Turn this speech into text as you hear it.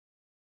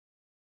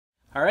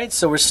All right,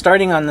 so we're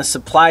starting on the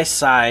supply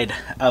side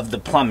of the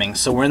plumbing.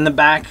 So we're in the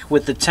back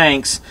with the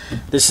tanks.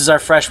 This is our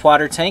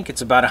freshwater tank.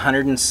 It's about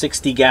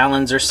 160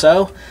 gallons or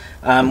so.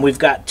 We've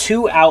got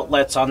two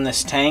outlets on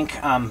this tank,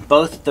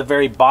 both at the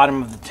very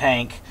bottom of the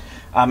tank,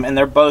 and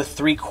they're both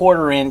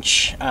 3/4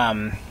 inch.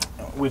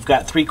 We've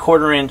got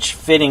 3/4 inch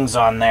fittings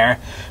on there,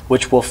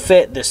 which will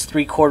fit this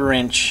 3/4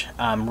 inch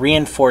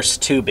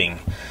reinforced tubing.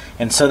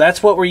 And so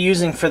that's what we're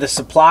using for the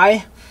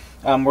supply.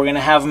 We're gonna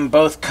have them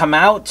both come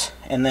out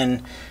and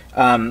then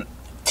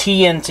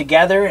tee in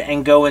together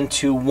and go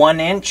into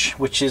 1 inch,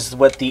 which is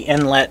what the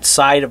inlet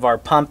side of our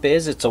pump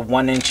is. It's a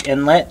 1 inch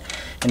inlet,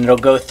 and it'll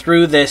go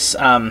through this.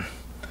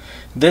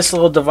 This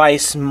little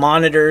device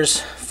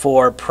monitors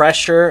for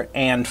pressure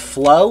and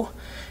flow,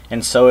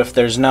 and so if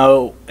there's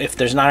not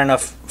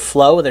enough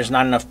flow, there's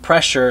not enough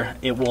pressure,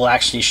 it will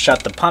actually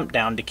shut the pump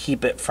down to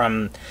keep it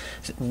from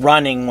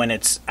running when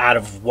it's out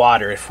of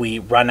water. If we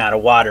run out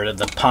of water,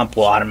 the pump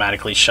will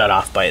automatically shut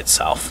off by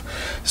itself.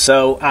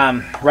 So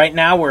right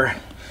now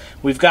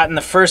we've gotten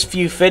the first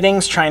few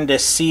fittings, trying to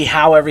see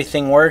how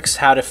everything works,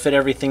 how to fit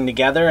everything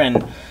together,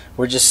 and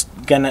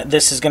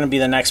this is gonna be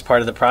the next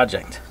part of the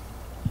project.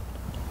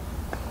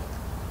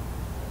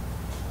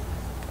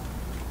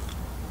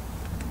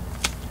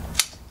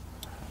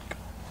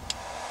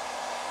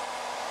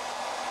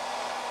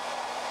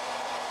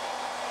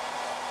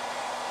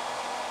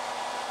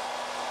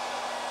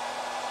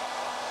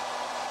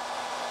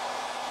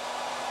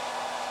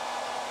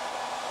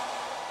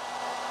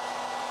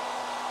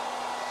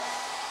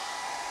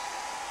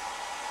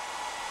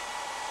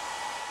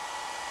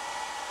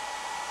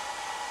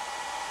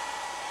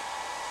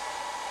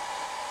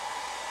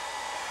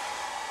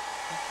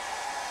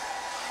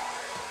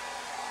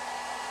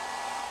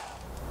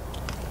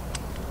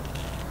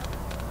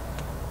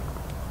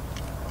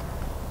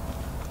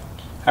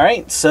 All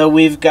right, so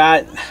we've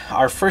got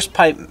our first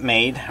pipe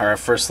made, or our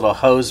first little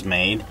hose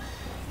made,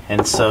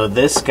 and so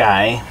this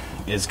guy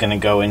is going to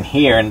go in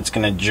here and it's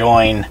going to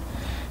join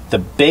the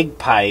big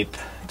pipe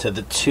to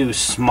the two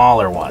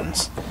smaller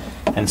ones.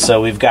 And so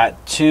we've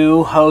got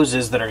two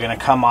hoses that are going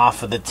to come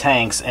off of the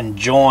tanks and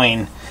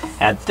join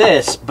at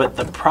this, but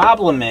the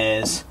problem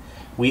is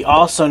we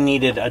also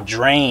needed a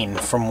drain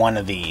from one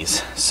of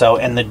these. So,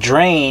 and the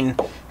drain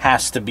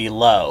has to be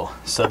low.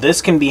 So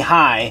this can be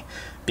high,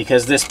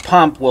 because this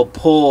pump will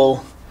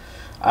pull,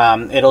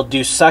 it'll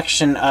do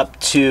suction up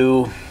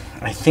to,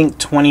 I think,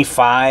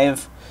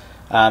 25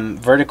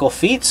 vertical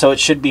feet, so it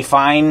should be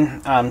fine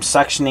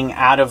suctioning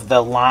out of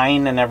the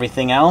line and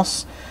everything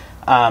else.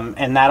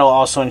 And that'll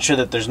also ensure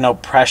that there's no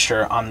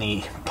pressure on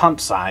the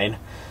pump side.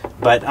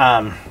 But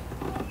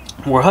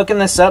we're hooking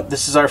this up.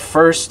 This is our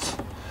first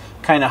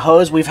kind of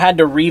hose. We've had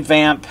to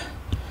revamp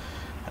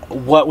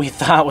what we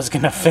thought was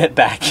going to fit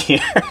back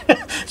here.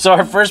 So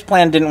our first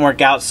plan didn't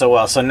work out so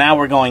well, so now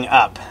we're going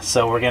up.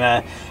 So we're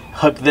going to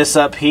hook this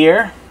up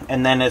here,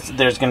 and then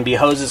there's going to be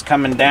hoses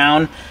coming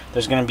down.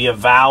 There's going to be a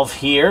valve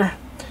here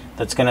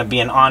that's going to be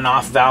an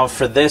on-off valve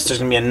for this. There's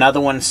going to be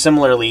another one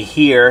similarly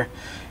here,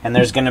 and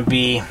there's going to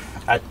be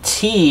a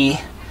T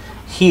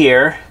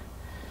here,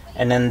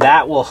 and then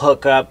that will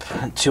hook up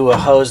to a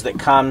hose that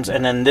comes,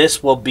 and then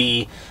this will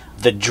be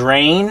the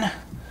drain.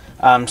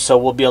 So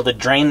we'll be able to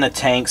drain the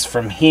tanks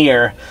from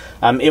here.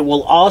 It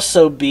will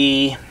also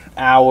be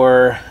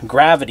our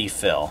gravity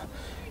fill,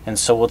 and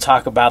so we'll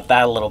talk about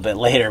that a little bit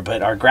later,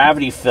 but our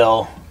gravity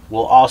fill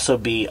will also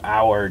be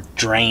our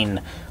drain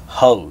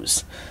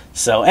hose.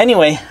 So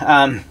anyway,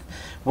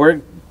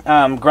 we're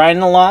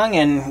grinding along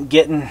and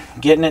getting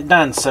it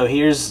done. So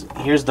here's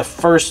the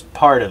first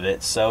part of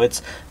it. So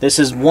this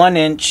is 1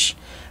 inch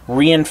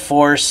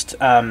reinforced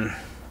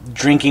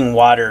drinking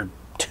water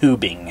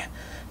tubing.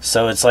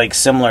 So it's like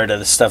similar to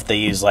the stuff they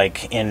use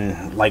like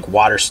in like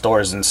water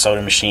stores and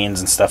soda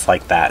machines and stuff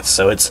like that.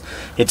 So it's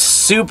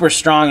super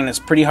strong and it's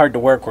pretty hard to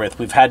work with.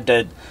 We've had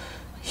to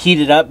heat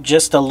it up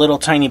just a little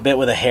tiny bit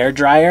with a hair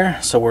dryer,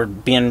 so we're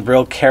being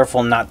real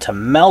careful not to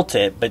melt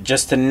it, but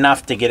just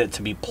enough to get it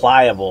to be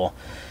pliable,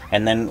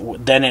 and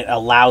then it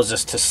allows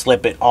us to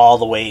slip it all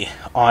the way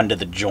onto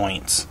the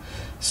joints.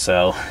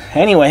 So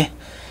anyway,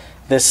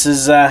 this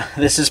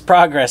is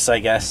progress, I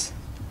guess.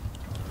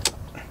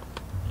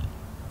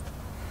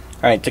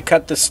 Alright, to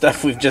cut this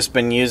stuff, we've just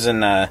been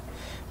using a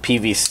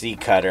PVC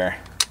cutter.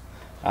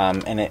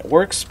 And it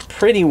works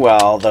pretty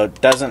well, though it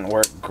doesn't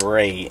work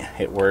great.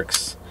 It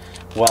works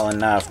well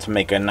enough to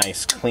make a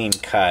nice clean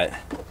cut.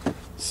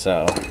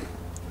 So,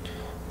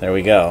 there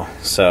we go.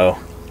 So,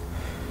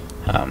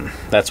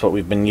 that's what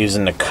we've been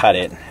using to cut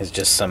it, is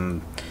just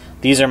some...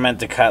 These are meant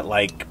to cut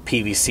like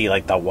PVC,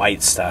 like the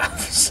white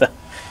stuff. So,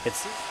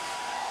 it's...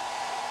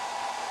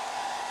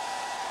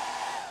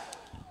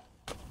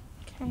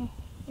 Okay,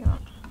 you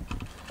want...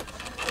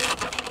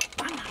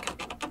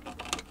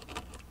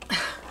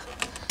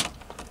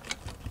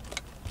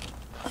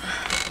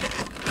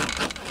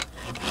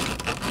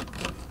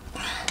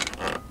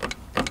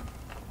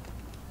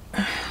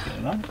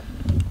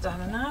 Is that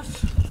enough?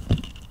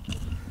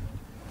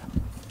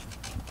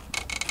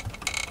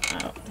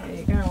 Oh, there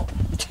you go.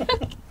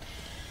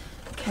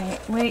 Okay,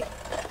 wait.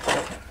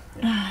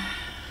 Yeah.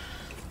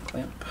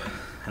 Clamp.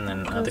 And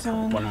then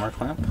one more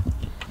clamp.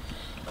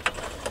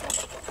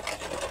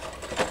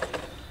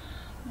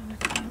 Another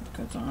clamp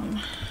goes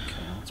on.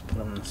 Okay, let's put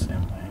them the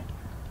same way.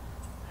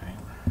 Right.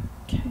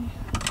 Okay.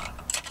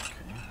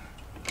 Okay.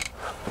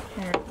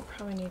 Here, we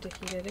probably need to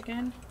heat it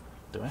again.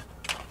 Do I?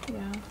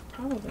 Yeah,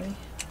 probably.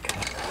 Okay.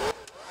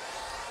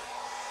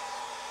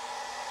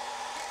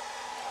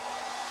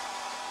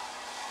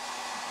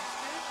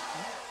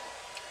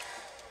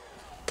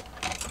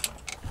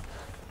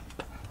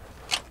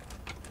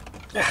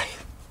 Yeah.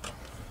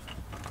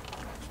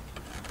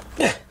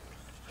 Yeah.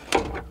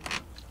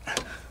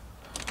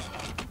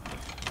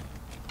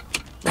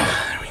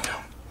 There we go.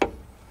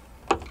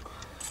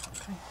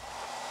 Okay.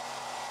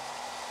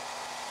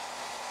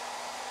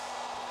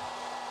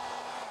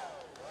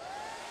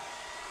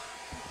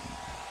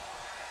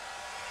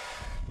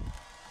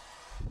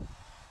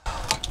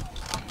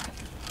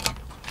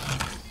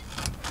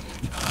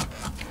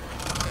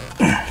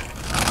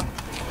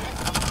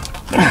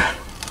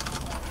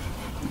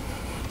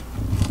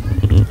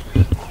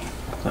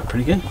 Is that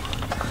pretty good?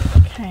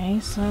 Okay,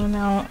 so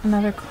now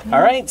another clamp.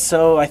 All right,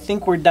 so I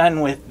think we're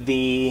done with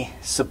the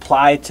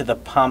supply to the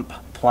pump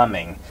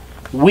plumbing.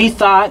 We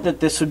thought that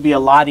this would be a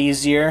lot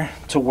easier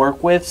to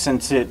work with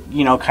since it,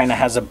 you know, kind of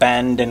has a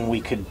bend and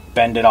we could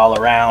bend it all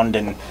around,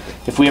 and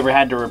if we ever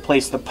had to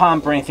replace the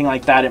pump or anything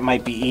like that, it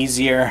might be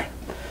easier.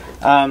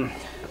 I'm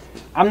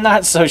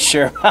not so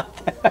sure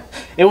about that.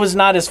 It was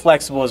not as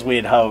flexible as we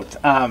had hoped.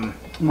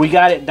 We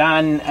got it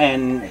done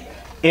and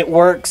it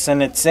works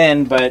and it's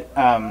in, but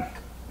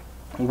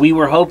we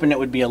were hoping it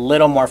would be a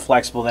little more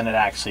flexible than it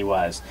actually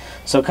was.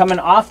 So coming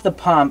off the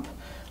pump,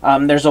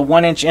 there's a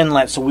 1-inch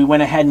inlet, so we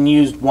went ahead and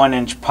used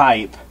 1-inch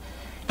pipe.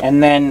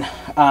 And then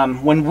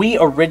when we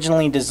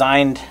originally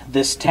designed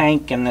this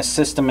tank and this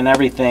system and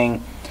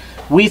everything,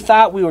 we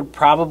thought we would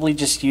probably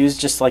just use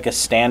just like a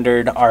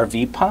standard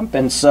RV pump.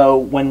 And so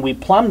when we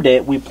plumbed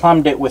it with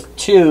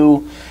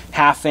 2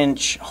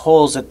 1/2-inch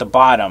holes at the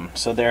bottom.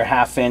 So they're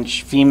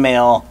 1/2-inch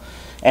female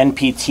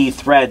NPT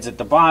threads at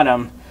the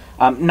bottom.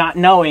 Not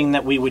knowing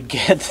that we would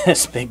get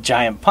this big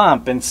giant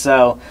pump. And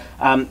so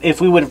if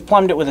we would have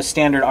plumbed it with a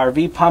standard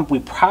RV pump, we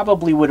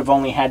probably would have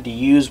only had to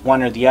use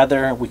one or the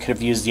other. We could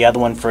have used the other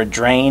one for a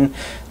drain.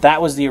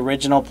 That was the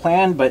original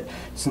plan, but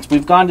since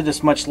we've gone to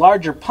this much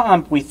larger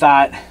pump, we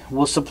thought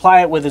we'll supply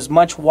it with as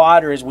much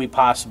water as we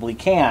possibly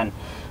can.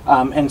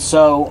 And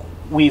so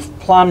we've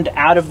plumbed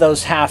out of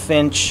those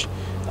 1/2-inch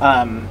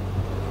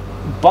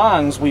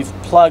bungs, we've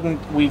plumbed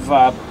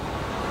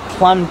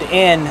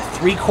in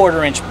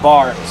 3/4-inch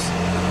barbs,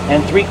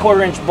 and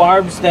 3/4-inch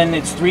barbs, then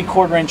it's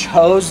 3/4-inch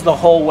hose the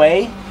whole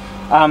way.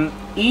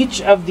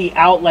 Each of the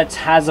outlets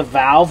has a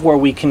valve where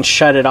we can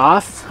shut it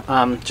off,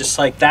 just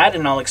like that,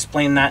 and I'll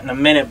explain that in a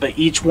minute, but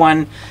each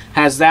one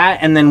has that.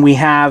 And then we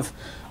have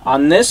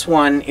on this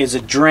one is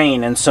a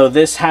drain, and so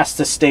this has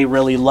to stay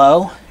really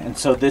low, and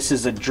so this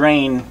is a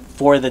drain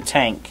for the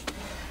tank.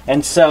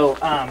 And so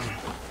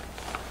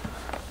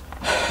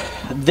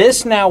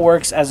this now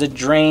works as a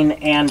drain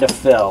and a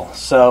fill.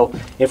 So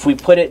if we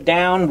put it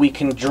down, we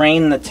can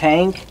drain the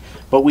tank,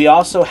 but we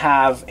also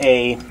have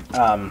a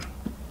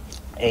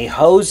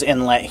hose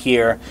inlet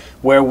here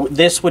where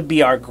this would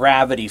be our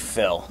gravity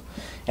fill.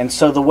 And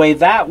so the way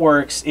that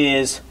works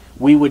is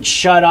we would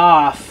shut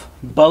off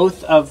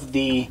both of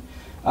the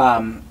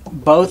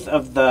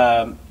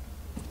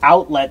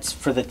outlets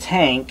for the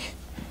tank,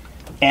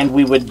 and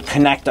we would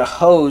connect a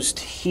hose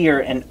here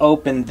and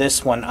open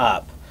this one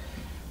up.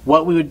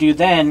 What we would do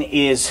then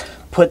is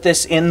put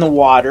this in the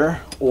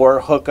water or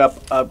hook up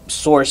a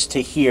source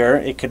to here.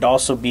 It could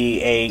also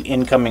be a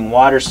incoming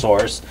water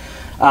source.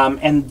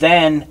 And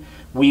then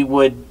we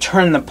would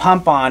turn the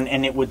pump on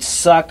and it would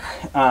suck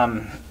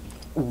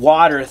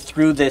water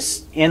through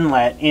this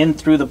inlet in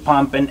through the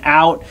pump and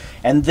out.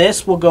 And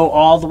this will go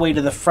all the way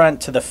to the front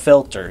to the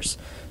filters.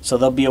 So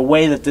there'll be a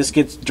way that this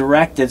gets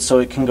directed so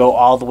it can go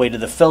all the way to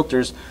the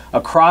filters,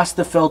 across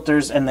the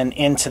filters, and then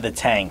into the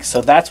tank.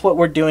 So that's what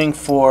we're doing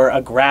for a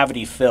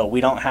gravity fill.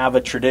 We don't have a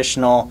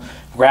traditional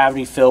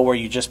gravity fill where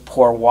you just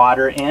pour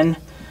water in.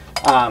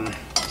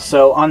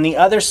 So on the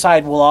other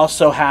side, we'll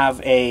also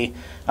have a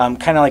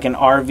kind of like an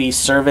RV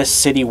service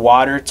city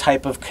water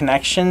type of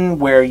connection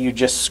where you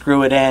just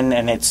screw it in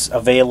and it's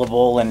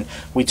available, and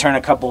we turn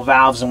a couple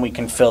valves and we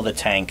can fill the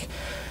tank.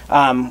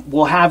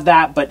 We'll have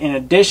that, but in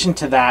addition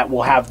to that,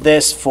 we'll have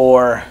this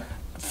for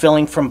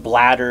filling from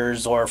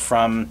bladders or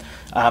from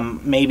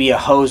maybe a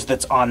hose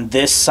that's on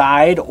this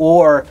side,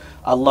 or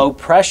a low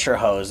pressure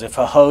hose. If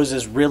a hose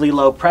is really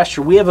low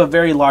pressure, we have a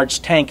very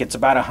large tank. It's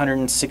about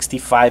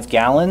 165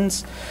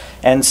 gallons.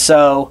 And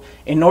so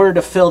in order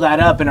to fill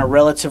that up in a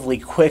relatively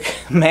quick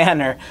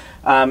manner,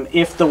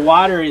 if the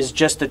water is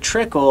just a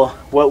trickle,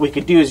 what we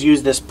could do is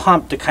use this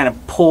pump to kind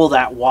of pull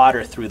that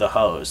water through the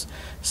hose.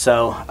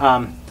 So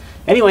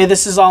anyway,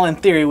 this is all in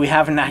theory. We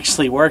haven't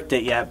actually worked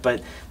it yet,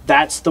 but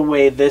that's the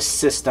way this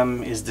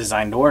system is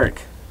designed to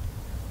work.